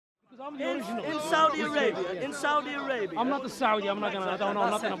In Saudi Arabia, I'm not a Saudi. I don't know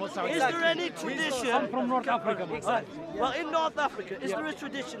nothing about Saudi. Is there any tradition? I'm from North Africa. Well, in North Africa, is there a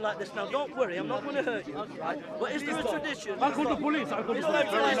tradition like this? Now, don't worry, I'm not going to hurt you, right? But is there a tradition? I'll call the police.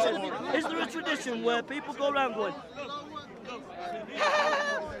 Is there a tradition where people go around going,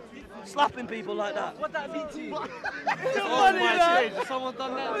 slapping people like that? What that mean to you? Someone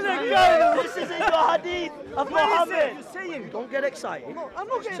done that? This is in your hadith of Muhammad. You're saying? Don't get excited. No, I'm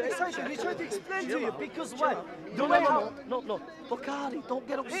not getting excited. We're trying to explain to you because why? No. Bukhari, don't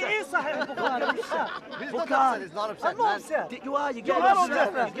get upset. It is Sahih Bukhari. Bukhari. He's not upset, I'm not upset. You are. You're I'm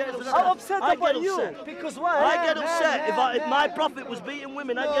upset. I'm upset I about get you. upset. Because why? I get upset if my prophet was beating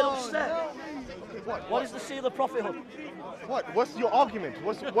women. I get upset. What is the seal of prophethood? What? What's your argument?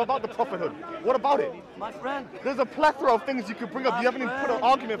 What about the prophethood? What about it? My friend. There's a plethora of things you could bring up. You haven't even put an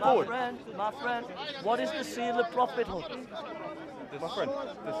argument forward. My friend, what is the seal of prophethood? My friend,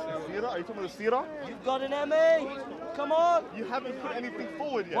 the seerah? Are you talking about the seerah? You've got an MA. Come on. You haven't put anything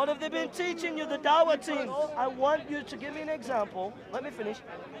forward yet. What have they been teaching you, the Dawah team? I want you to give me an example, let me finish,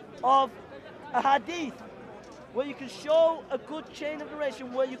 of a hadith where you can show a good chain of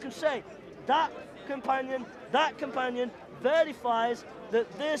narration where you can say that companion verifies that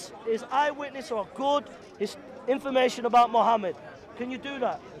this is eyewitness or good information about Muhammad. Can you do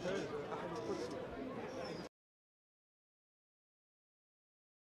that?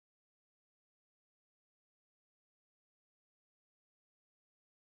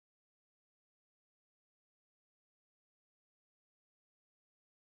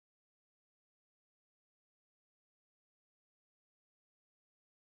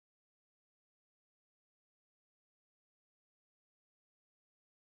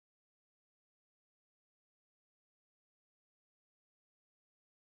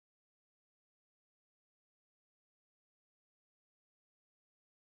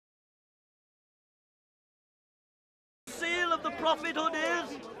 Seal of the prophethood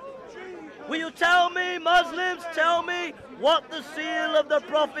is? Will you tell me, Muslims, tell me what the seal of the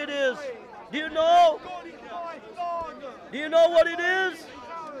prophet is? Do you know? Do you know what it is?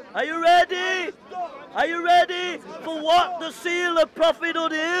 Are you ready? Are you ready for what the seal of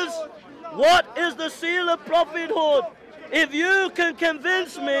prophethood is? What is the seal of prophethood? If you can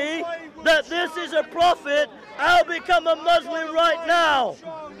convince me that this is a prophet, I'll become a Muslim right now.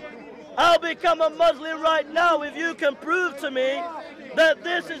 I'll become a Muslim right now if you can prove to me that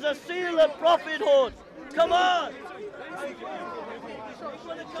this is a seal of prophethood. Come on. Is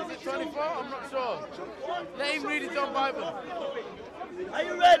it 24? I'm not sure. Let him read his own Bible. Are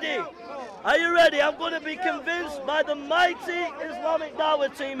you ready? Are you ready? I'm going to be convinced by the mighty Islamic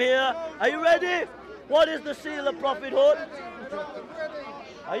Dawah team here. Are you ready? What is the seal of prophethood?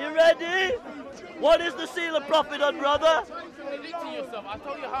 Are you ready? What is the seal of prophethood, brother? Contradicting yourself. I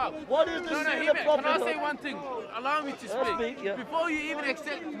told you how. What is the seal of prophethood? Can I say one thing? Allow me to speak. Yeah. Before you even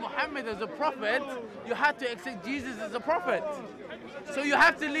accept Muhammad as a prophet, you had to accept Jesus as a prophet. So you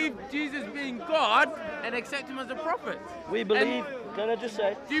have to leave Jesus being God and accept him as a prophet. We believe, can I just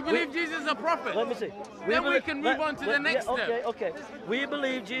say? Do you believe Jesus is a prophet? Let me see. Then we can move on to the next step. Okay. We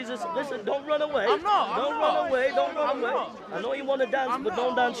believe Jesus, listen, don't run away. I'm not. Don't run away. I know you want to dance, but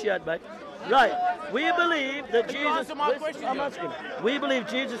don't dance yet, mate. Right. We believe that Jesus. Answer my question. I'm asking. We believe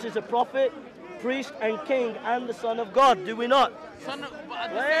Jesus is a prophet, priest, and king, and the Son of God. Do we not? Son of, but at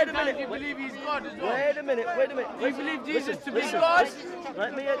the Wait same a time, minute. you believe he's God as well. Wait a minute. Do you believe Jesus to be God?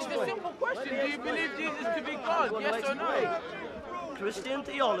 Let me It's explain. a simple question. Do you believe Jesus to be God? Yes or no? Christian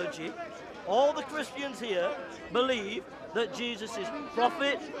theology, all the Christians here believe that Jesus is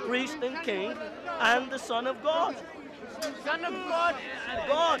prophet, priest, and king, and the Son of God. Son of God.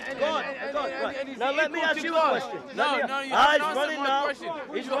 God. Right. Now let me ask you a question. No, you haven't answered my question.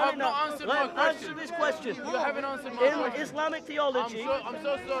 He's You running have not now. answered Let my him question. answer this question. You haven't answered my In question. Islamic theology, I'm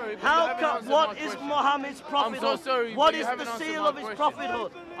so sorry. But how you haven't come? answered What my is question. Muhammad's prophethood? I'm so sorry. What but you is haven't the answered seal my of his question.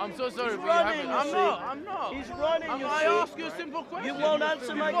 prophethood? I'm so sorry, He's but running, you haven't. you I'm not. He's running, you I see. ask you a simple question. You won't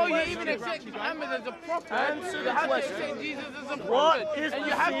answer my Before question. you even accept Muhammad as a prophet, Answer you the have question. to accept Jesus as a prophet. What is and the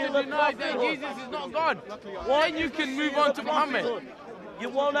you have seal to of deny that prophethood? Jesus is not God. What Then you is the can move seal on of to Muhammad. prophethood? You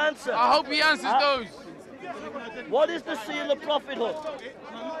won't answer. I hope he answers those. What is the seal of prophethood?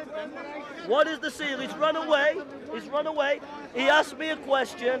 What is the seal? He's run away. He's run away. He asked me a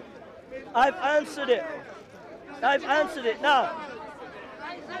question. I've answered it. I've answered it. Now,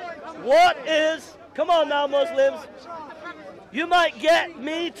 what is... Come on now, Muslims. You might get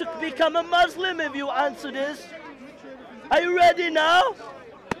me to become a Muslim if you answer this. Are you ready now?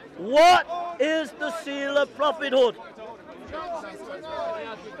 What is the seal of prophethood?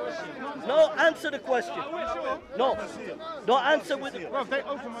 No, answer the question. No, don't answer with.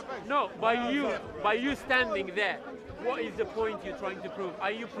 No, by you standing there, what is the point you're trying to prove?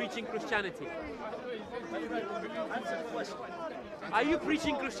 Are you preaching Christianity? Answer the question. Are you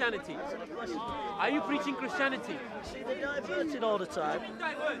preaching Christianity? Are you preaching Christianity? See, they're diverting all the time.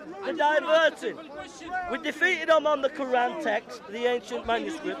 They're diverting. We defeated them on the Quran text, the ancient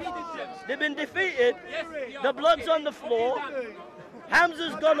manuscript. They've been defeated. The blood's on the floor.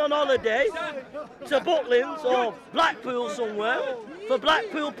 Hamza's gone on holiday to Butlins or Blackpool somewhere for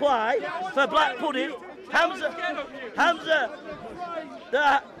Blackpool pie, for black pudding. Hamza's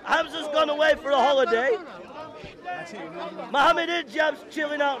gone away for a holiday. Mohammed Hijab's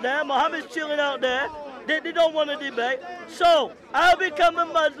chilling out there. Mohammed's chilling out there. They don't want to debate. So, I'll become a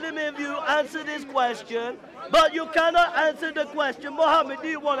Muslim if you answer this question. But you cannot answer the question. Mohammed, do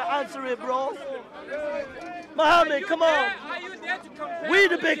you want to answer it, bro? Mohammed, come on. Are you there to compare We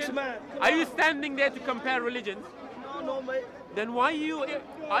the religions? big man. Are you standing there to compare religions? No, mate. Then why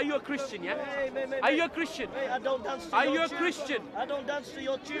are you a Christian, yeah? Hey, Are you a Christian? Hey, I don't dance to Are your you a tune. Christian? I don't dance to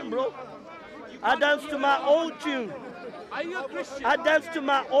your tune, bro. I dance to my own tune. Are you a Christian? I dance to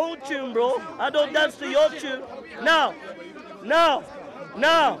my own tune, bro. I don't dance to your tune. Now,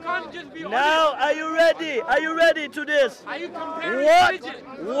 Can't just be now, are you ready? Are you ready to this? Are you comparing What religion?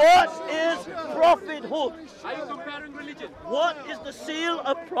 is prophethood? Are you comparing religion? What is the seal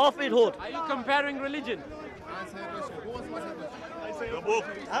of prophethood? Are you comparing religion? The book.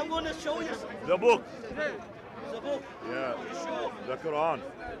 I'm going to show you The book. the book. Yeah. You sure? The Quran.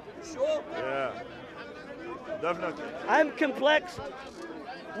 Sure. Yeah. Definitely. I'm complexed.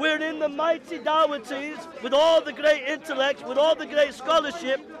 We're in the mighty Dawatis with all the great intellects, with all the great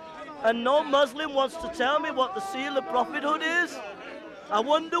scholarship, and no Muslim wants to tell me what the seal of prophethood is. I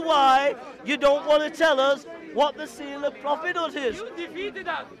wonder why you don't want to tell us what the seal of prophethood is. You defeated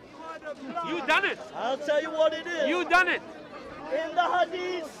us. You done it. I'll tell you what it is. You done it. In the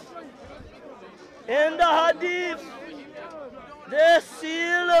hadith, the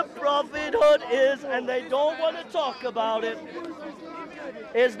seal of prophethood is, and they don't want to talk about it,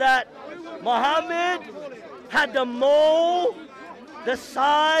 is that Muhammad had a mole the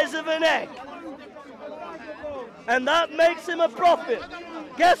size of an egg. And that makes him a prophet.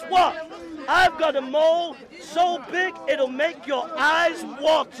 Guess what? I've got a mole so big it'll make your eyes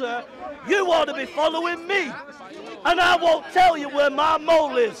water. You ought to be following me. And I won't tell you where my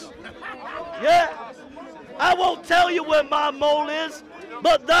mole is. Yeah? I won't tell you where my mole is,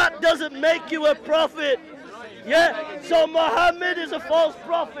 but that doesn't make you a prophet. Yeah? So Muhammad is a false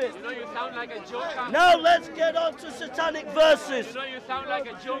prophet. You know you sound like a joker. Now let's get on to satanic verses. You know you sound like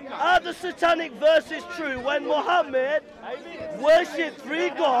a joker. Are the satanic verses true? When Muhammad worshipped 3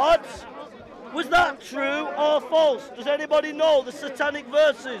 gods, was that true or false? Does anybody know the satanic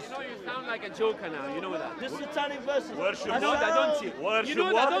verses? You know you sound like a joker now. You know that. The satanic verses. Worship You know that, don't you? Worship You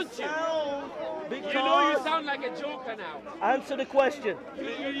know that, don't you? Because You know you sound like a joker now. answer the question.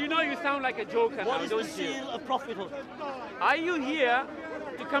 You know you sound like a joker What now, is the don't you? seal of prophethood? Are you here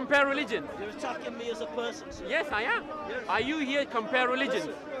to compare religion? You're attacking me as a person. Yes, I am. Are you here to compare religion?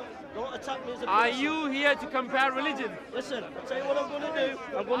 Don't attack me as a person. Are you here to compare religion? Listen, I'll tell you what I'm going to do.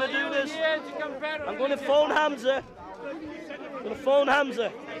 I'm going to do Are this. you here to compare religion? I'm going to phone Hamza. I'm going to phone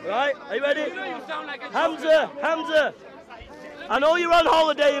Hamza. Right? Are you ready? You know you sound like a joker. Hamza. I know you're on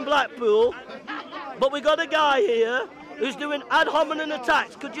holiday in Blackpool, but we got a guy here who's doing ad hominem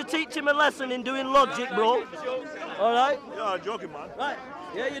attacks. Could you teach him a lesson in doing logic, bro? All right? Yeah, joking, man. Right.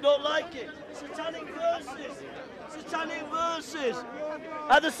 Yeah, you don't like it. Satanic verses. Satanic verses.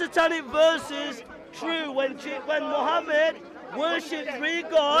 Are the satanic verses true when Muhammad worshipped 3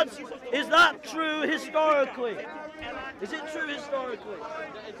 gods? Is that true historically? Is it true historically?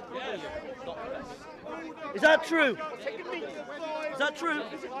 Is that true? Is that true?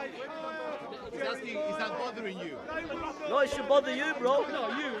 He's asking, is that bothering you? No, it should bother you, bro. No,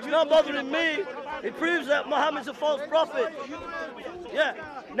 it's not bothering me. It proves that Muhammad's a false prophet. Yeah.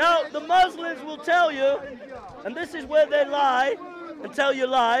 Now, the Muslims will tell you, and this is where they lie and tell you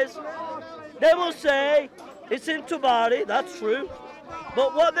lies. They will say it's in Tabari, that's true.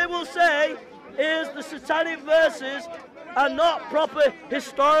 But what they will say is the satanic verses are not proper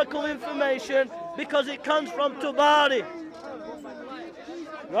historical information because it comes from Tabari.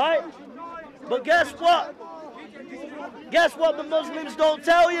 Right? But guess what? Guess what the Muslims don't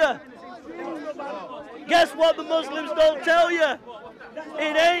tell you? Guess what the Muslims don't tell you?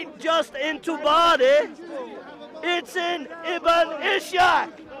 It ain't just in Tabari, it's in Ibn Ishaq.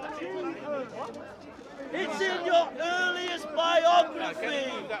 It's in your earliest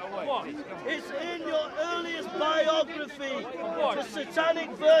biography. It's in your earliest biography. The satanic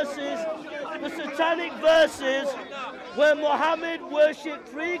verses where Muhammad worshipped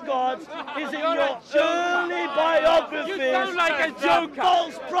 3 gods is in your early biographies. You sound like a joker.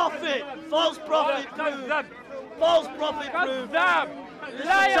 False prophet proved. False prophet proved. The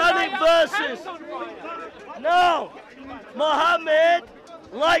satanic verses. No, Muhammad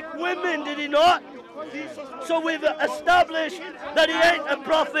liked women, did he not? So we've established that he ain't a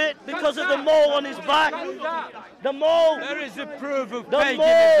prophet because of the mole on his back. The mole. There is a proof of The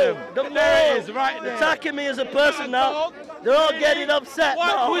paganism. mole. There it is, right there. Attacking me as a person now. They're all getting upset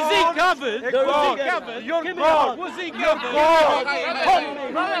now. Was he covered? They're all getting- Give me a hug. Was he You're covered? God.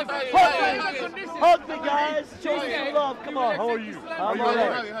 Hug me, guys. Show me some love. Come on. How are you? I'm all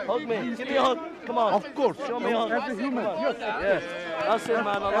right. Hug me. Give me a hug. Come on. Of course. Show me a hug. Every human, yes. Yes. That's it,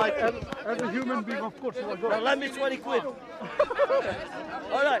 man. I like it. Every human being, of course. Now lend me 20 quid. All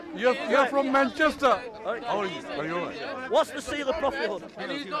right. You're from Manchester. All right. How are you? Are you all right? What's the seal of prophethood?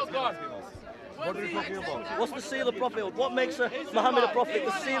 He's not God. What are you talking about? What's the seal of prophethood? What makes Muhammad a prophet?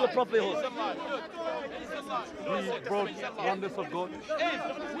 The seal of prophethood. He brought oneness of God.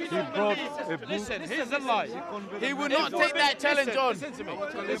 He brought a book. Listen, here's a lie. He will not take that challenge on. Listen to me.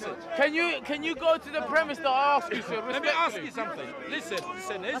 Listen. Can you go to the premise that I ask you, sir? Let me ask you something. Listen,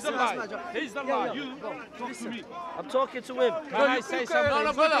 here's the lie. Here's the lie. You talk to me. I'm talking to him. Can I say something?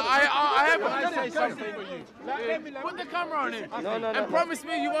 No, brother, I have Can I say something for you? Put the camera on him. No. And promise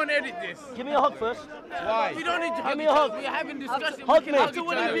me you won't edit this. Give me a hug first. Why? We don't need to hug me each a other. hug. We're having discussion. Hug We me. can hug each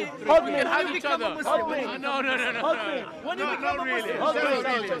other. Hug We me. can hug each other. Hug me. No. Hug me. Not really. Hug me.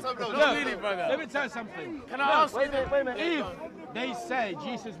 Not really, brother. Let me tell you something. Can I ask Wait a minute. If they say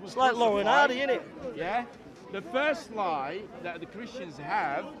Jesus was It's like Lauren Hardy, isn't it? yeah, the first lie that the Christians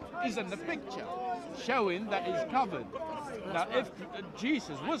have is in the picture, showing that he's covered. Now, if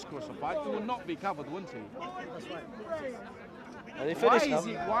Jesus was crucified, he would not be covered, wouldn't he? Are they finished now?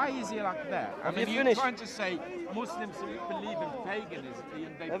 Why is he like that? I Have mean, you you're finished? trying to say Muslims believe in paganism.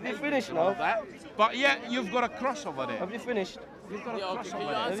 Have you finished and all now? that, but yet you've got a cross over there. Have you finished? You've got a Yeah, cross okay, over can you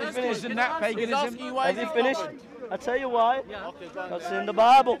there. answer Have you finished? Isn't that He's paganism? asking you why Have is you he finished? covered? I'll tell you why. That's in the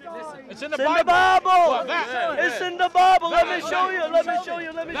Bible. It's in the It's in the Bible. Bible. What, that? It's in the Bible. Let me show you. Let me show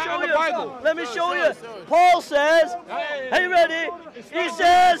you. Let me That show in the you. Bible? Let me show you. Paul says, are you ready? He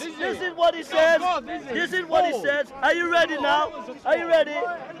says, this is what he says. This is what he says. Are you ready now? Are you ready?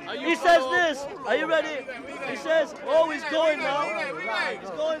 He says this. Are you ready? He says, oh, he's going now. He's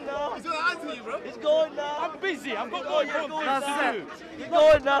going now. He's going now. I'm busy. I've got Oh, more you're going things now. to do. He's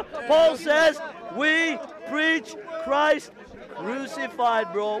going now. Paul says, we preach Christ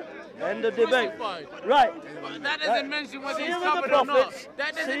crucified, bro. End of debate. Crucified. Right. But that doesn't mention whether he's Seal of the covered or not. prophets.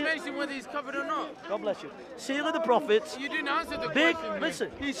 That doesn't Seal- mention whether he's covered or not. God bless you. Seal of the prophets. You didn't answer the Big, question. man.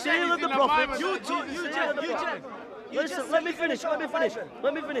 listen, He said seal it's of the in Bible. prophets. You Listen, let me finish. Let me finish.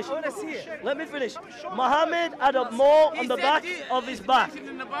 Let me finish. Let me finish. Muhammad had a mole on the back of his back,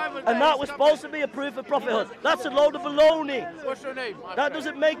 and that was supposed to be a proof of prophethood. That's a load of baloney. What's your name? my That friend?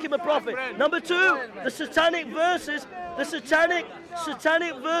 doesn't make him a prophet. Number two, the satanic verses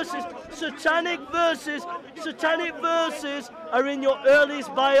are in your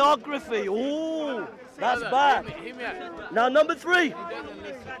earliest biography. Ooh, that's Brother, bad. hear me out. Now, number three,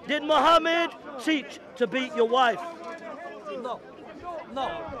 did Muhammad teach to beat your wife?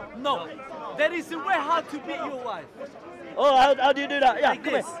 No. There is a way how to beat your wife. Oh, how do you do that? Yeah, Like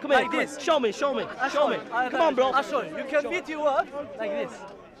come this, here, come like here. this. Show me. Come on, bro. I'll show you. You can beat your wife like this.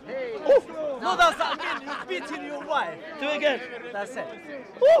 Ooh, No, that's not mean you're beating your wife. do it again. That's it.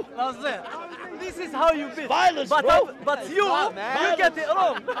 Ooh, That's it. This is how you beat. Violence, but bro. But you get it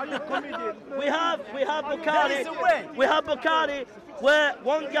wrong. we have There Bukhari. is a way. We have Bukhari where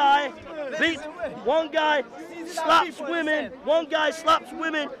one guy slaps women. One guy slaps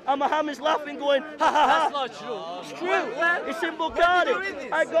women, and Muhammad's laughing, going, ha ha That's ha. not true. It's true. It's in Where did you Bukhari. read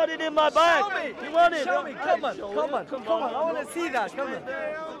this? I got it in my bag. Show me. You want it? Show me. Come on. I want to see that. Come on.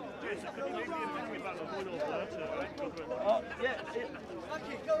 Yeah,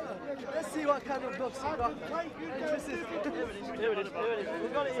 Okay, come on. Let's see what kind of books you got. here it is. We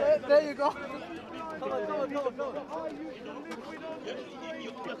got it here. There you go. Come on.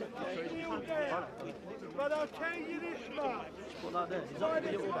 Put that there. Is that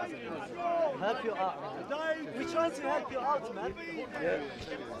what you're about? Help you out, man. We're trying to help you out, man.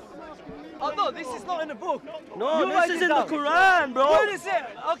 Oh no, this is not in the book. No, You write this is it in the down. Quran, bro. Where is it?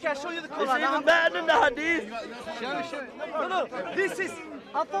 Okay, I'll show you the It's Quran. even better than the hadith. No, this is.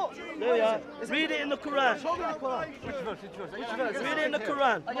 I thought. There you are. Read it in the Quran. Show me the Quran. Which verse? Read it in the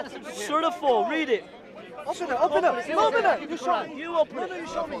Quran. Surah 4. Read it. Open it, open it, open it. You show me. You open No, it. you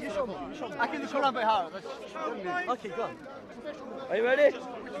show me, you show me. You show me. I can do Quran by heart. Okay, go on. Are you ready?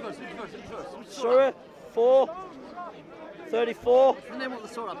 Surah 4:34. The name of the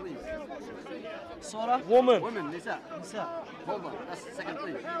surah, please. Surah? Woman. Women, Nisa. Nisa. Hold on. That's the second,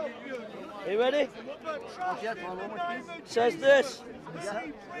 please. Are you ready? Okay, one more, please. Says this.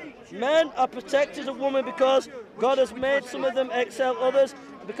 Men are protected of women because God has made some of them excel others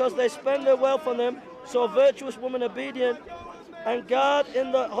because they spend their wealth on them. So a virtuous woman obedient and guard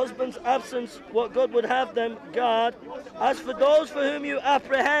in the husband's absence what God would have them guard. As for those for whom you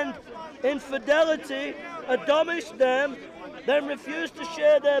apprehend infidelity, admonish them, then refuse to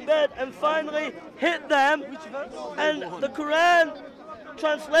share their bed, and finally hit them. And the Quran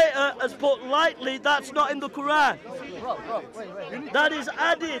translator has put lightly, that's not in the Quran. Bro, wait. That is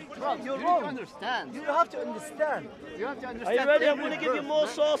added. You're You wrong. understand. You have to understand. You have to Are understand. you ready? I'm going to give you more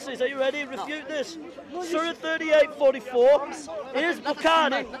sources. Are you ready? Refute this. Surah 38:44 is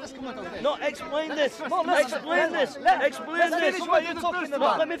Bukhari. Let us comment on this. No, explain this. let's- Explain this. let's- Explain let's this. finish what you're talking No,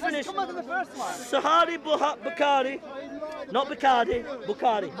 about. let me finish. Come on to the first one. Sahari Bukhari. Not Bukhari.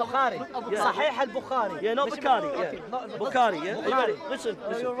 Bukhari. Bukhari. Yeah. Sahih al-Bukhari. Yeah, not Bukhari. Okay, Yeah. not- Bukhari. Yeah. Are you ready? Bukhari. Listen. No,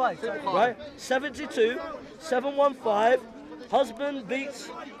 Listen. you're right. Right? 72, 715. Husband beats.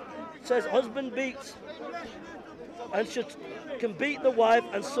 Says husband beats and can beat the wife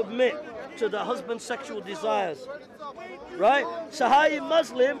and submit to the husband's sexual desires. Right? Sahih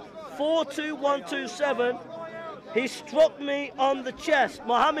Muslim 42127. He struck me on the chest.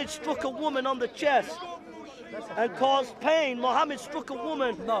 Muhammad struck a woman on the chest and caused pain. Muhammad struck a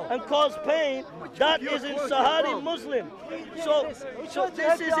woman and caused pain. That is in Sahih Muslim. So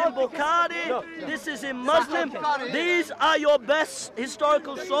this is in Bukhari. This is in Muslim. These are your best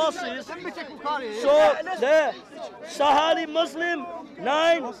historical sources. Let me check Bukhari. So there, Sahih Muslim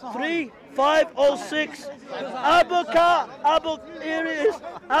 93506. Here it is.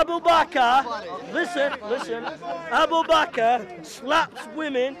 Abu Bakr. Listen. Abu Bakr slaps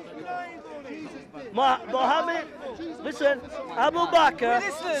women. Muhammad, listen. Abu Bakr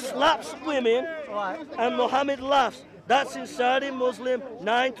slaps women, and Muhammad laughs. That's in Sahih Muslim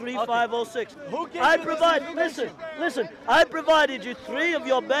 93506. I provided you 3 of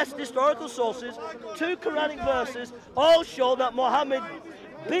your best historical sources, 2 Quranic verses, all show that Muhammad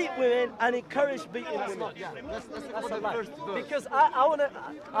beat women and encouraged beating women. That's a lie. Because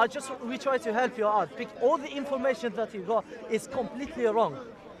we try to help you out. All the information that you got is completely wrong.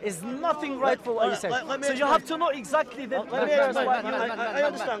 Is nothing right for what you say. So you have to know exactly the Let me explain. I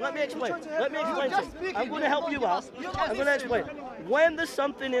understand. Let me explain. I'm going to help you out. I'm going to explain. When there's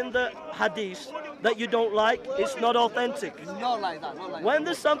something in the hadith that you don't like, it's not authentic. Not like that. Not like When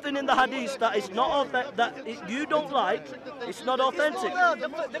there's something in the hadith that is not you don't like, it's not authentic. No, the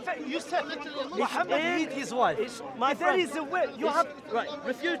fact you said Muhammad beat his wife. It's my If there friend. is a way, you have. Right,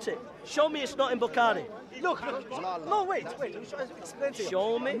 refute it. Show me it's not in Bukhari. Look. No, wait. Explain to you.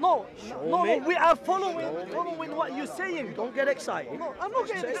 Show me. No, me. we are following what you're saying. Don't get excited. No, I'm not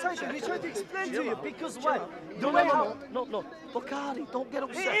getting excited. We try to explain to you because why? No. Bukhari, don't get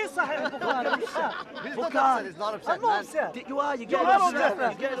upset. It is Sahih Bukhari. Bukhari. It's not upset, I'm not man. upset. You are. You You get are upset.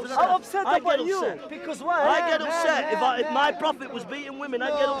 upset. You get upset. I'm upset I about get you upset. because why? I get upset if my prophet was beating women. I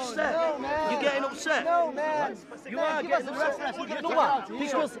get upset. No, man. You're getting upset. No, man. You are getting upset. You know what?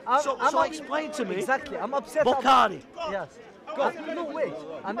 Because So explain to me. Exactly. I'm upset. Bukhari. Yes. No, wait.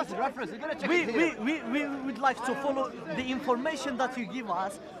 That's a reference. You're gonna check We it here. would like to follow the information that you give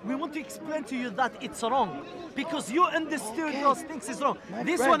us. We want to explain to you that it's wrong. Because you understood those things is wrong.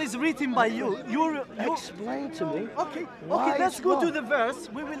 This friend. one is written by you. You Explain to me. Okay, Why let's it's go to wrong. the verse.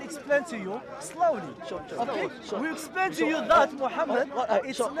 We will explain to you slowly. Okay? So- We explain to you that Muhammad,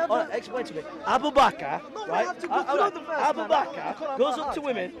 it's never... explain to me. Abu Bakr, No, we right? have to go through the verse, Abu man. Bakr goes up to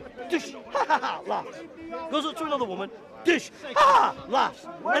women, dish, ha ha ha, laughs. Goes up to another woman, dish, ha ha, laughs.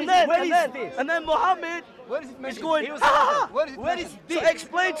 Where is this? And then Muhammad Where is it is mentioned? going, He was ha ha. laughing. Where is it Where is mentioned? this? So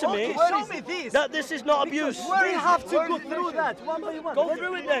explain to me Okay, show me this. that this is not abuse. We have to go through that one by one. Go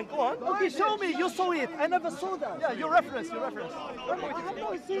through it then. Go on. Okay, show me. You saw it. I never saw that. Yeah, your reference. I have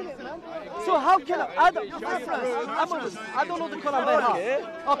not seen it, man. So how can I don't know the Quran by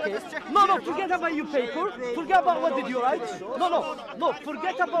heart. Okay. No, forget about your paper. Forget about what did you write. No,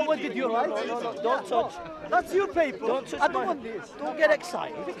 forget about what did you write. Don't touch. That's your paper. Don't touch I don't my- want this. Don't get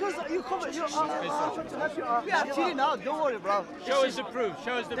excited. Because you come, you We are chilling out. Don't worry, bro. Show us the proof.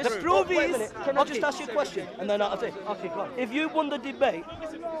 Show us the This proof. proof Wait a is. minute. Can I just ask you a question? And then I'll say. Okay, go on. If you won the debate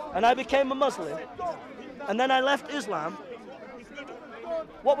and I became a Muslim and then I left Islam,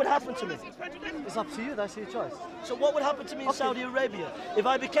 what would happen to me? It's up to you. That's your choice. So what would happen to me in Saudi Arabia if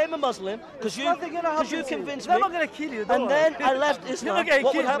I became a Muslim? Because you convinced me. They're not gonna kill you. And then I left Islam.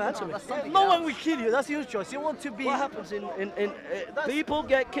 What would happen to me? No one will kill you. That's your choice. You want to be. What happens in people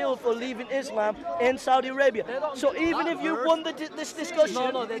get killed for leaving Islam in Saudi Arabia? So even if you won this discussion,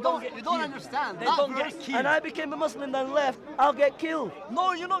 No, they don't get. You don't understand. They don't get killed. and I became a Muslim then left, I'll get killed.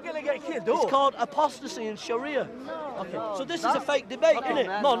 No, you're not gonna get killed. It's called apostasy in Sharia. Okay. So this is a fake debate, isn't it?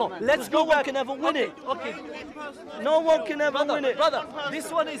 No. Let's go No one back. can ever win it. Okay. No one can ever win it. Brother,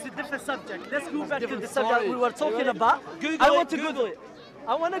 this one is a different subject. Let's go back to the subject we were talking about. Google it.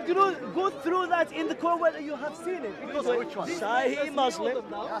 I want to go through that in the Quran whether you have seen it. Because Sahih Muslim.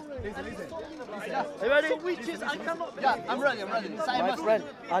 Are you ready? So which is, I cannot. Yeah, I'm ready. My friend,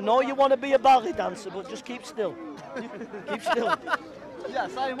 I know you want to be a ballet dancer, but just keep still. Keep still. Yeah,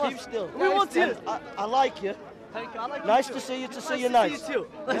 Sahih Muslim. Keep still. We want you. I like you. Thank you. I like Nice to see you. To see you nice. too.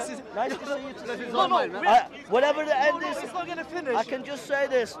 Nice to see you. To see you. No, Whatever the end is, it's not gonna finish. I can just say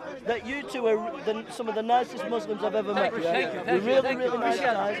this: that you two are some of the nicest Muslims I've ever met. You're really nice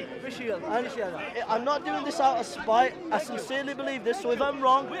guys. Appreciate that. I'm not doing this out of spite. I sincerely believe this. So if I'm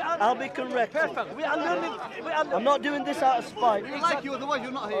wrong, I'll be correct. Perfect. We are learning. I'm not doing this out of spite. We like you, otherwise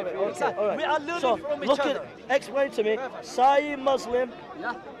you're not here. Okay, all right. We are learning So from each look other. at, explain to me, Sahih Muslim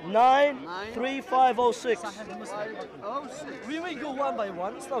Yeah. 93506. Oh, shit. We will go one by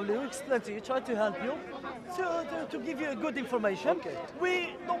one, slowly. We explain to you, try to help you, to give you a good information. Okay.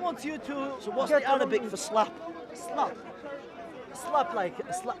 We don't want you to. So what's get the Arabic for slap? slap? Slap like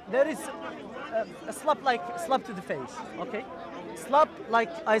slap. There is a slap like slap to the face. Okay. Slap like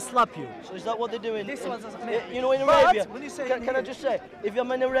I slap you. So is that what they do in? This one's you know, in But Arabia. when you say Can I just say, if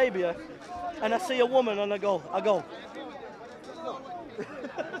I'm in Arabia and I see a woman and I go.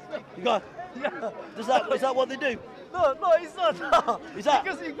 You go. Yeah. Is that what they do? No, it's not. Is that?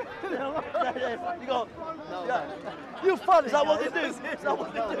 Because you, You go. Yeah. you funny. Is that what they do? guys. Is that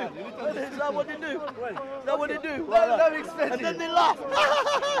what they do? Is that what they do? Is that what they do? Let me explain And to then you. they laugh. No,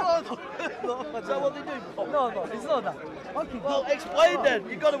 Is that what they do? no, it's not that. Okay, Well, explain then.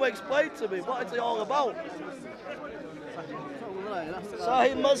 You got to explain to me what it's all about.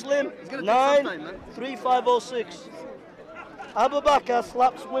 Sahih Muslim 93506. Abu Bakr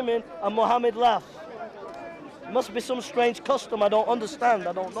slaps women and Muhammad laughs. Must be some strange custom I don't understand.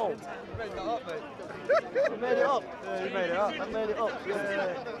 I don't know. You made it up. Yeah, you made it up. I made it up.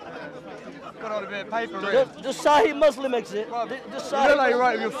 Yeah. Got on a bit of paper, really. Does Sahih Muslim exist? Does You look Sahih like you're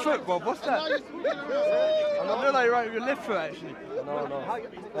right with your foot, Bob. What's that? You look like you're right with your left foot, actually. No.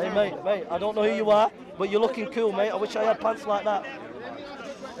 Hey, mate, I don't know who you are, but you're looking cool, mate. I wish I had pants like that.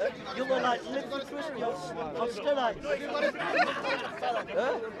 You look like Linford Christie on steroids.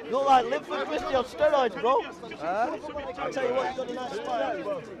 You look like Linford Christie on steroids, bro. I'll tell you what, you got a nice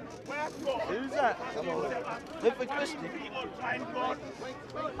smile. Who's that? Linford Christie.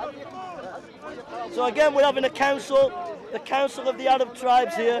 So again, we're having a council, the Council of the Arab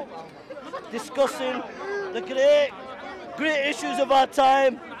Tribes here, discussing the great issues of our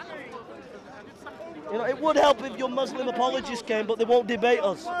time. You know, it would help if your Muslim apologists came, but they won't debate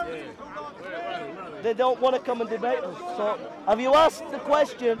us. They don't want to come and debate us. So, have you asked the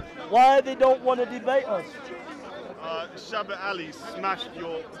question why they don't want to debate us? Shabbat Ali smashed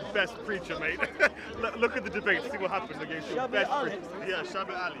your best preacher, mate. Look at the debate, see what happens against your Shabbat best Ali? preacher. Yeah,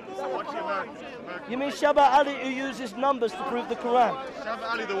 Shabbat Ali. Watch the Americans. You mean Shabbat Ali who uses numbers to prove the Quran?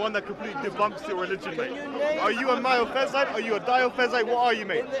 Shabbat Ali, the one that completely debunks your religion, mate. you name- Are you a Myophysite? Are you a Diophysite? What are you,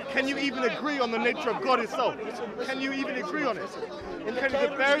 mate? Can you even agree on the nature of God itself? Can you even agree on it?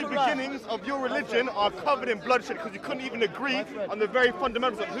 The very beginnings of your religion are covered in bloodshed because you couldn't even agree on the very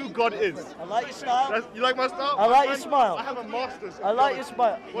fundamentals of who God is. I like your style. You like my style? I like your smile. I have a master's. I like your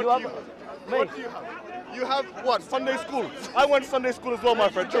smile. What You do have, you have? mate, What do you have? You have what? Sunday school. I went Sunday school as well, my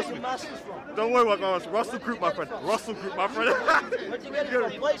friend. Trust me. masters from? Don't worry about my master. Russell Group, my friend. Russell Group, my friend. Where'd you get it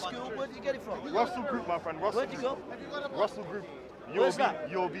from? Play school? Where'd you get it from? Russell Group, my friend. Russell. Where'd you go? Russell Group. Where's that?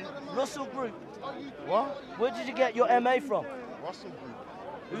 UOB. Russell Group. What? Where did you get your MA from? Russell Group.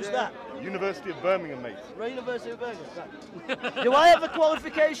 Who's that? University of Birmingham, mate. University of Birmingham. Do I have a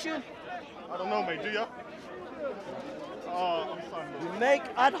qualification? I don't know, mate. Do ya? Oh, I'm sorry. You make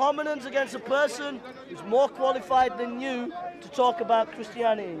ad hominems against a person who's more qualified than you to talk about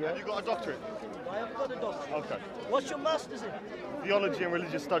Christianity, yeah? Have you got a doctorate? I haven't got a doctorate. Okay. What's your master's in? Theology and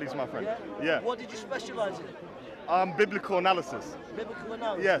religious studies, my friend. Yeah. What did you specialize in? Biblical analysis. Biblical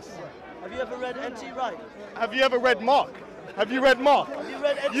analysis? Yes. Have you ever read N.T. Wright? Have you ever read Mark? Have you read Mark? Have you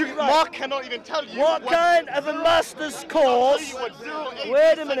read N.T. Wright? Mark cannot even tell you What kind of a master's course?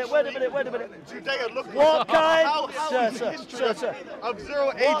 Wait a minute. Judea looked What kind? Sir. Of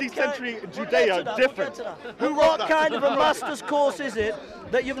 0 AD century Judea different. Who wrote What that? kind of a master's course is it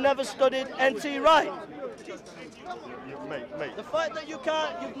that you've never studied N.T. Wright? Mate. The fact that you've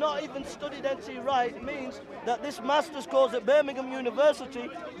not even studied N.T. Wright means that this master's course at Birmingham University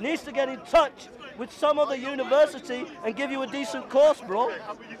needs to get in touch with some other university and give you a decent course, bro. Okay,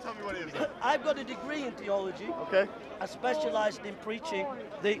 how about you tell me what it is then? I've got a degree in theology. Okay. I specialised in preaching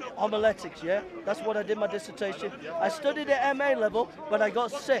the homiletics, yeah? That's what I did my dissertation. I studied at MA level, but I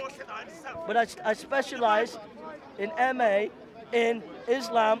got sick. But I specialised in MA in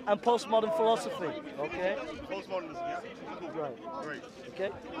Islam and postmodern philosophy, okay? Postmodernism, yeah? Right. Great. Okay?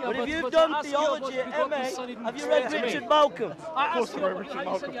 Yeah, but if but you've done ask you theology about- at we got MA, this son in have you read Israel. Richard Malcolm? Of course I read Richard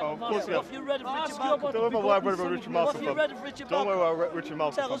Malcolm, pal. Of course we have. Have you read of I Richard ask you Malcolm? about- Don't worry about what I read about Richard What Malcolm. have you fam. read of Richard Don't worry Malcolm? about Richard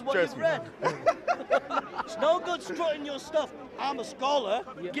Malcolm. Tell us fam. what Trust you've me. read. It's no good strutting your stuff. I'm a scholar.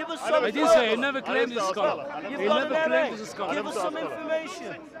 Give us some. I did say he never claimed he's a scholar. You've He got never an claimed MA. he's a scholar. Give us some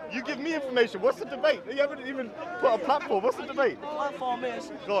information. You give me information. What's the debate? You haven't even put a platform. What's the debate? The platform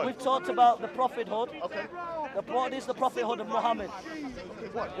is Go on. we've talked about the prophethood. Okay. What is the prophethood of Muhammad?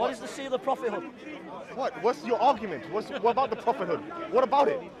 What is the seal of prophethood? What? What's your argument? What about the prophethood? What about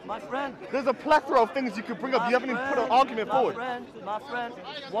it? My friend. There's a plethora of things you could bring up. You haven't even put an argument forward. My friend,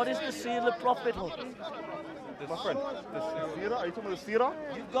 what is the seal of prophethood? My friend, the seerah? Are you talking about the seerah?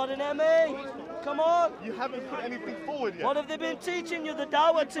 You've got an MA. Come on. You haven't put anything forward yet. What have they been teaching you, the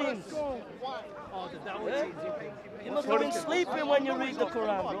Dawah teams? Yeah? You must have been sleeping when you read the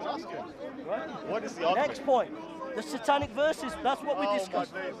Quran, bro. What is the argument? Next point. The satanic verses. That's what we Oh,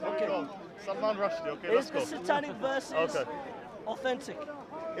 discussed. my days. Okay. Salman Rushdie. Okay, Is let's the go. satanic verses Okay. authentic?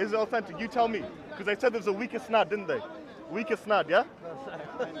 Is it authentic? You tell me. Because they said there's a weakest snad, didn't they? Weakest snad, yeah?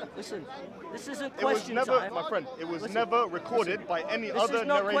 Listen, this isn't It was question never, time. my friend, it was Listen, never recorded by any This other is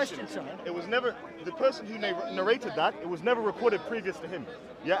not narration. question time. It was never, the person who narrated that, it was never recorded previous to him.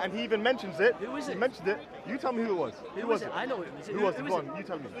 Yeah, and he even mentions it. Who is He it? mentioned it. You tell me who it was. Who is it? I know who it is. Who was it? Who Go is on, you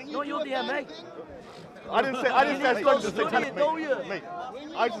tell me. No, you're the MA. I didn't say I Go started to say study it, don't you? Mate,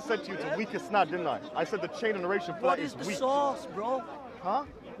 I just said to you it's a weakest snad, didn't I? I said the chain of narration for What that is is the weak. source, bro? Huh?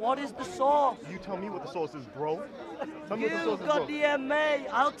 What is the source? You tell me what the source is, bro. Tell me what the You source is, got bro. the MA.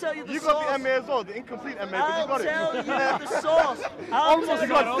 I'll tell you the You source. got the MA as well, the incomplete MA, but I'll you got tell it. you the source. I'll tell you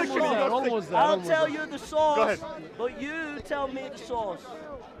the almost source. there, almost there. I'll tell you the source. Go ahead. But you tell me the source.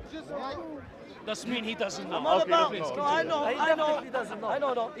 Doesn't mean he doesn't know. I'm all Okay, about. let's go. No, I know. He I know. definitely doesn't know. I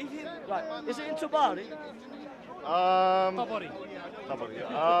know. No. Right. Is it in Tabari? Tabari.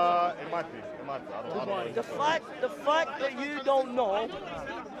 It might be. It might be. I don't know. The fact that you don't know,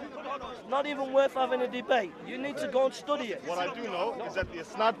 it's not even worth having a debate. You need to go and study it. What I do know is that the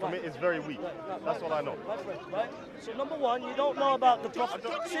isnad from it is very weak. That's all I know. My friend, right? So number one, you don't know about the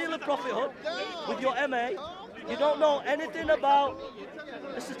seal of prophethood with your MA. You don't know anything about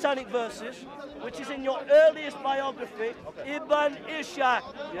the satanic verses, which is in your earliest biography, Ibn Ishaq.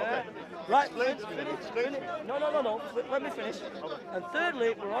 Yeah? Right? Explain to me. No. Let me finish. And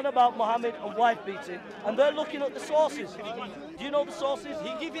thirdly, we're on about Muhammad and wife beating, and they're looking at the sources. Do you know the sources?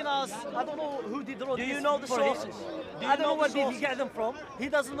 He giving us, I don't know who did wrote Do you this know the for him. sources? Do I you don't know the where did he sources? get them from. He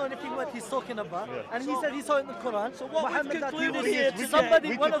doesn't know anything what he's talking about. And he said he saw it in the Quran. So what we've concluded here today-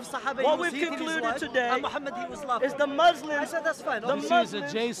 somebody, one of Sahaba, What he was we've hitting his concluded wife, today and Muhammad, he was laughing. Is the Muslims. I said that's fine. The This is a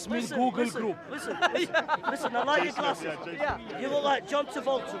Muslims- J. Smith listen, Google listen, group. Listen, I like your glasses. Yeah. You look like John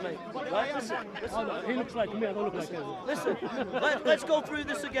Travolta, mate. Right? Listen. He looks like me, I don't look like him. Listen, let's go through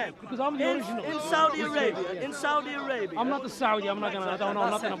this again. Because I'm the original. In Saudi Arabia, I'm not a Saudi, I don't know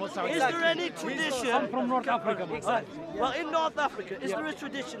nothing about Saudi. is there any tradition? I'm from North Africa, man. Exactly. Well, in North Africa, is there a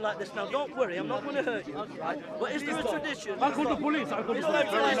tradition like this? Now, don't worry, I'm not going to hurt you, right? But is there a tradition? I'll call the police, I'll call the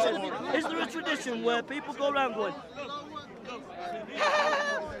police. Is there a tradition where people go around going,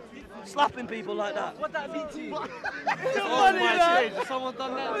 slapping people like that? What that mean to you? Someone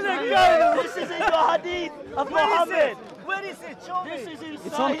done that? This is in your hadith of Muhammad. Where is it? Show This me. is in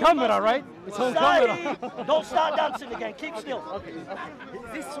It's on camera, right? It's on camera. Don't start dancing again. Keep still.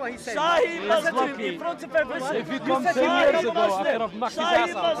 This is what he said. Sahih I said to him Muslim. in front of everyone. If you come said 10 to me, years Sahih ago, I could have knocked his Sahih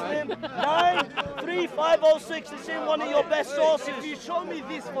ass out. Muslim 93506. It's in one of your best sources. If you show me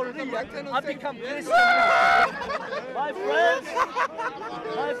this for real, I become Christian.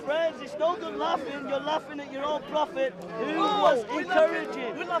 My friends, it's no good laughing. You're laughing at your own prophet who was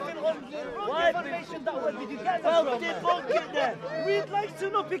encouraging. laughing on the wrong Why? information that where did you get that Well, from? debunk it then. We'd like to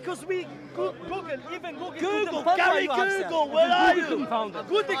know because we Google, even Google. Google, couldn't find Gary what you have Google, said. where are you?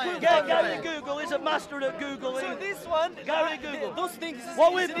 Good Google. Yeah, Gary Google is a master at Googling. So this one, Gary Google. those things.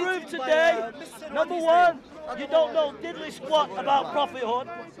 What we is proved written by, today, Mr. number Rodney one, Stein. you don't know diddly squat about prophethood.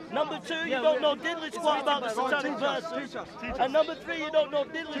 Number two, you don't know diddly squat about the satanic verses. And number three, you don't know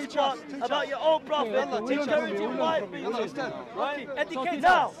diddly squat about your own prophet encouraging white people. Right? Educate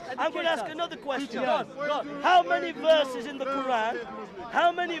Now, us. I'm going to ask another question. How many verses in the Quran,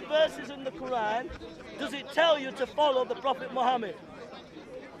 how many verses in the Quran does it tell you to follow the Prophet Muhammad?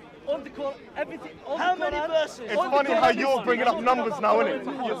 On the Quran, everything. On How the many Quran, verses? It's funny how you're bringing up numbers now, isn't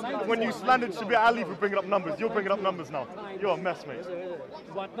it? When you slandered Shabir Ali for bringing up numbers, you're bringing up numbers now. You're a mess, mate.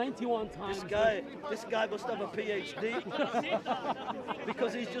 What, 91 times? This guy must have a PhD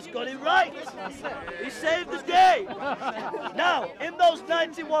because he's just got it right. He saved the day. Now, in those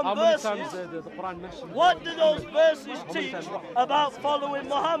 91 How many verses, times the Quran mentioned? what do those verses teach about following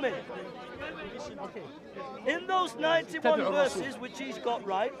Muhammad? In those 91 verses, which he's got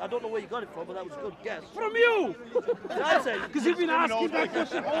right, I don't know where you got it from, but that was a good guess. From you! Did I say? Because you've been asking that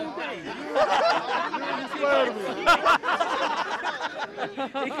question all day.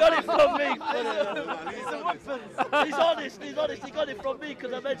 He got it from me. He's honest, he got it from me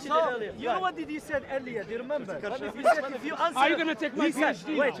because I mentioned it earlier. You know what did he said earlier? Do you remember? He said if you answer. Are you going to take my he said,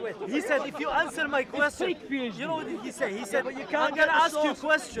 PhD? Wait. He said if you answer my question. fake PhD. You know what did he say? He said but you can't I'm get gonna the ask you source.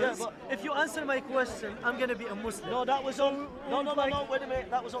 questions. Yeah, but- if you answer my question, I'm gonna be a Muslim. No, that was on. No, wait a minute.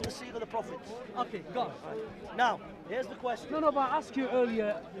 That was on the seal of the prophets. Okay, go on. Now, here's the question. No, but I asked you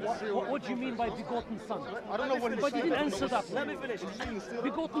earlier, what do you mean by begotten son? I don't know what But you didn't answer that. Let me finish.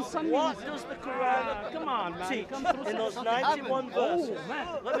 Begotten son What means... does the Quran Come on, man. teach Come through in those some- 91 verses? Oh, man.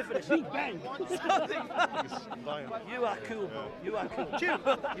 Let me finish. Big bang. You are cool, bro. You are cool. You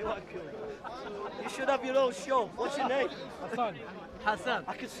are cool. You should have your own show. What's your name? Hassan, Hassan.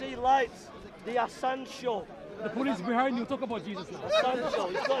 I can see lights. The Hassan Show. the police behind you, talk about Jesus now. Hassan Show.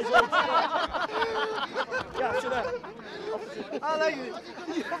 He's got his own show. Yeah, should I? I like it.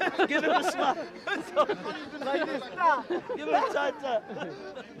 Give him a slap. Like this. Nah. Give him a tight tap.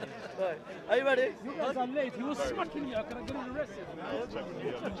 Right. Are you ready? You guys are late. He was smacking you. I could have gotten arrested.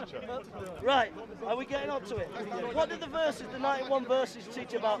 Right, are we getting on to it? What did the verses, the 91 verses,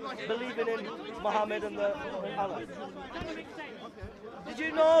 teach about believing in Muhammad and Allah? Did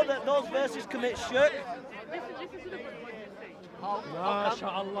you know that those verses commit shirk?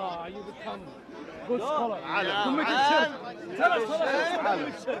 MashaAllah, you become good scholar. Allah. Committed shirk.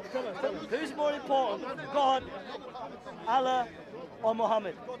 Tell us. Who's more important, God, Allah, or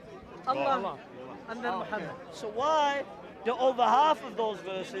Muhammad? Allah. And then Muhammad. So why do over half of those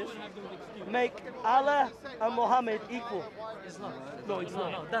verses make Allah and Muhammad equal? No, it's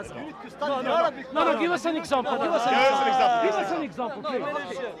not. No, that's No, not. no, give us an example. Give us an example, please.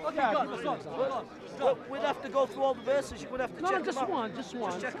 Okay, go. Well, we'd have to go through all the verses. You would have to No, check just them out. one, just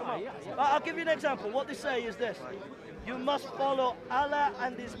one. Check them out. Yeah. I'll give you an example. What they say is this: you must follow Allah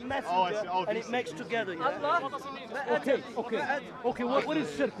and His Messenger, and it makes together. Yeah? Okay. What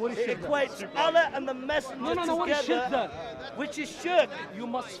is shirk? What is It shirk? equates Allah and the Messenger No, what is shirk together, then? which is shirk. You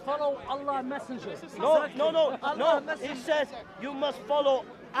must follow Allah and Messenger. No. It says you must follow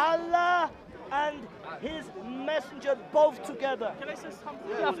Allah and His Messenger both together.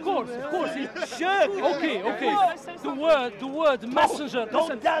 Yeah, of course. Shirk. Okay. The word messenger.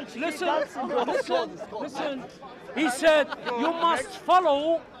 Don't dance. You keep Listen. dancing, bro. Listen. He said you must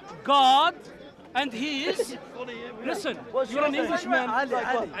follow God and His. Listen, What's you're your an name? Englishman.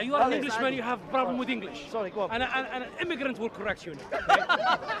 Ali. You are an Englishman. You have problem with English. Sorry, go on. And an immigrant will correct you now. Okay?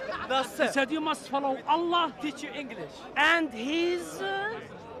 That's He it. said you must follow Allah Teach you English. and His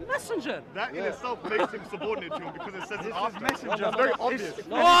messenger. That in itself makes him subordinate to him because it says after. Messenger. It's very obvious.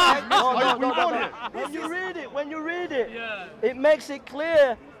 When you read it, it makes it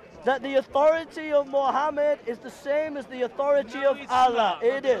clear that the authority of Muhammad is the same as the authority of Allah.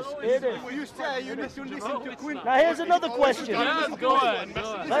 It is. You say you need to listen to Queen. Now here's another question. Go on.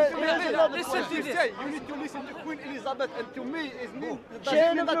 Here's another Listen question. to this. You need to listen to Queen Elizabeth, and to me, it's me.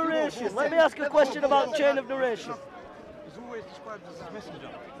 Chain of narration. Let me ask a question about chain of narration. He's always described as his messenger.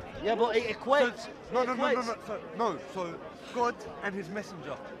 Yeah, but it equates. No. Equates. So God and his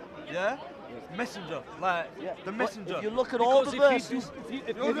messenger. Yeah? Messenger. Like the messenger. If you look at all the verses,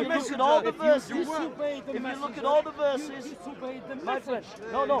 if you look at all the verses, my friend,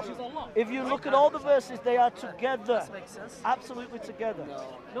 no. If you look at all the verses, they are together, absolutely together.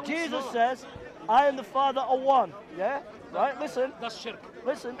 Jesus says, "I and the Father are one." Yeah, right. Listen. That's shirk.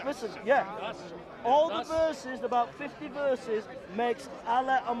 Listen. Yeah. all the verses, about 50 verses, makes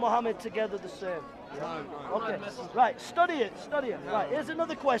Allah and Muhammad together the same. Okay, right, study it. Right, here's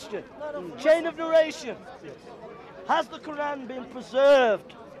another question. Chain of narration. Has the Quran been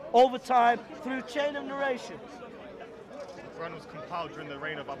preserved over time through chain of narration? The Quran was compiled during the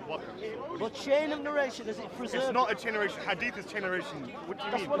reign of Abu Bakr. But chain of narration, is it preserved? It's not a chain narration. Hadith is chain narration. What do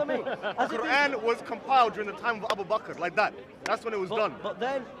you That's mean? what I mean. The Quran was compiled during the time of Abu Bakr, like that. That's when it was done. But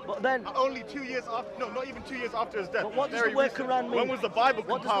then, only 2 years after, no, not even 2 years after his death. But what does Very the word recent. Quran mean? When was the Bible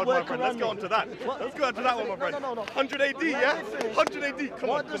What does the compiled, word my friend? Quran Let's go on mean? to that. Let's go on to that one, my friend. No. 100 AD, yeah? Let me finish. 100 AD, come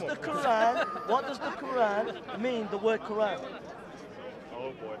What on, does come the on. Quran? What does the Quran mean? The word Quran.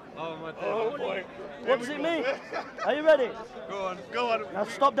 Oh boy. Oh boy. What does it mean? Are you ready? Go on. Now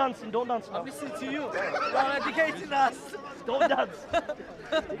stop dancing. Don't dance now. Listen to you. You're educating us. Don't dance.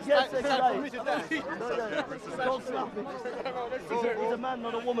 Yes, It's time for me to dance. Don't slap him. He's a man,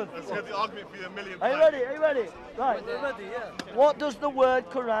 not a woman. Let's have the argument for you a million Are you times. ready? Are you ready? Right. Ready, yeah. What does the word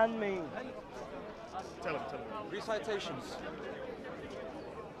Quran mean? Tell him. Recitations.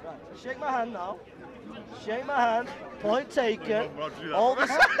 Right. Shake my hand now. Shake my hand. Point taken. I'll do that. All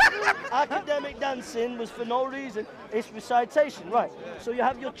this academic dancing was for no reason. It's recitation, right? So you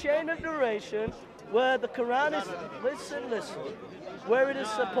have your chain of narration where the Quran is. Listen. Where it is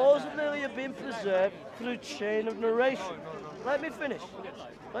supposedly been preserved through chain of narration. Let me finish.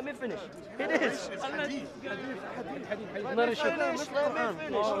 It is. Let me finish.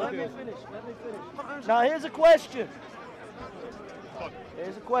 Now here's a question.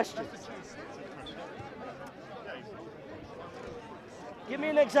 Give me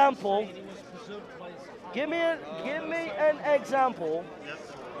an example. Give me an example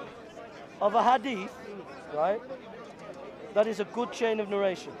of a hadith, right? That is a good chain of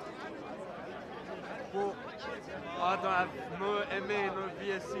narration. Well, I don't have no MA, no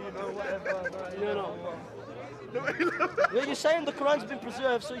BSc, no whatever. You know. Well, you're saying the Quran's been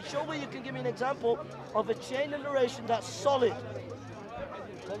preserved, so surely you can give me an example of a chain of narration that's solid.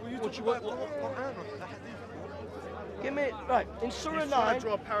 Give me, right, in Surah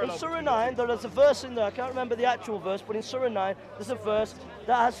 9, there is a verse in there, I can't remember the actual verse, but in Surah 9, there's a verse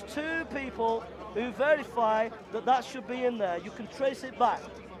that has two people who verify that that should be in there. You can trace it back,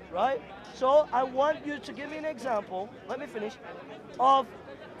 right? So I want you to give me an example, let me finish, of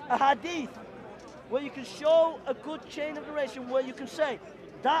a hadith where you can show a good chain of narration where you can say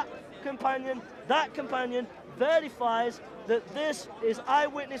that companion verifies that this is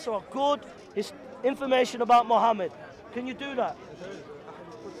eyewitness or good information about Muhammad. Can you do that?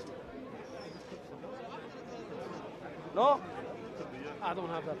 No? I don't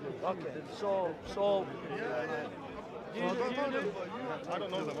have that. Okay, so I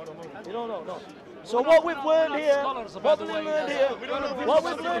don't know them. you don't know, no. So what we've learned here, let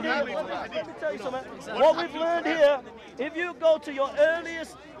me tell you something. What we've learned here, if you go to your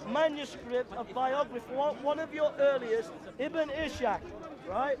earliest manuscript of biography, one of your earliest, Ibn Ishaq,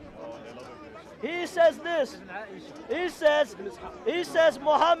 right? He says this. He says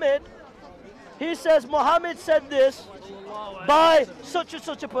Muhammad said this by such and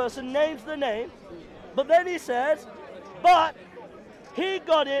such a person, names the name, but then he says, but he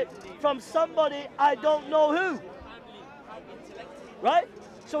got it from somebody I don't know who. Right?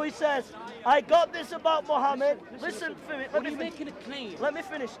 So he says, I got this about Muhammad. Listen to me. What are you making a claim? Let me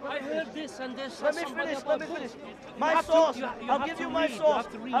finish. I heard this and this. Let me finish. My source. I'll give you my source.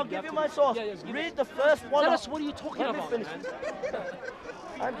 I'll give you my source. Read the first one. Tell us, what are you talking about? Let me finish.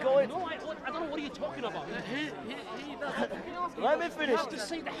 I'm going. No, I don't know what are you talking about. Let me finish. You have to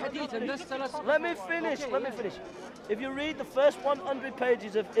say the hadith and just tell us. Let me finish. If you read the first 100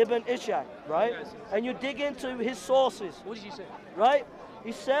 pages of Ibn Ishaq, right, and you dig into his sources, What did you say? right?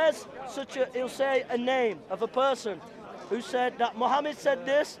 He says he'll say a name of a person who said that Muhammad said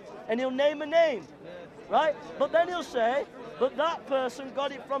this, and he'll name a name, right? But then he'll say, but that person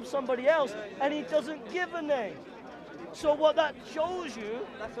got it from somebody else, and he doesn't give a name. So what that shows you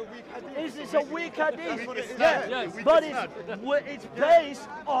is it's a weak hadith. Yeah, but it's based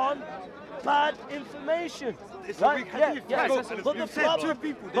on bad information. Right? Yeah. But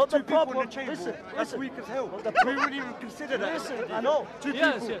the problem, listen. That's weak as hell. We wouldn't even consider that. Listen, I know. Two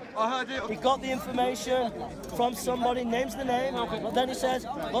people. I heard it. He got the information from somebody, names the name, but then he says,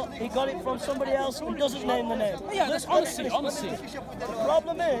 well, he got it from somebody else who doesn't name the name. Yeah, that's honesty. The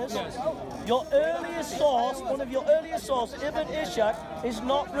problem is, your earliest source, one of your earliest source, Ibn Ishaq, is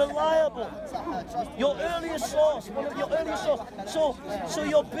not reliable. Your earliest source, one of your earliest sources. So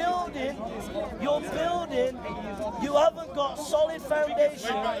you're building, you haven't got solid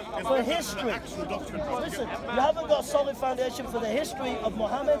foundation for history. Listen, you haven't got solid foundation for the history of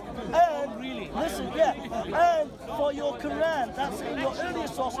Muhammad, and listen, and for your Quran, that's in your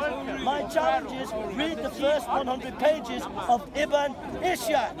earliest sources. My challenge is read the first 100 pages of Ibn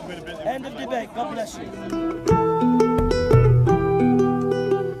Ishaq. End of debate. God bless you.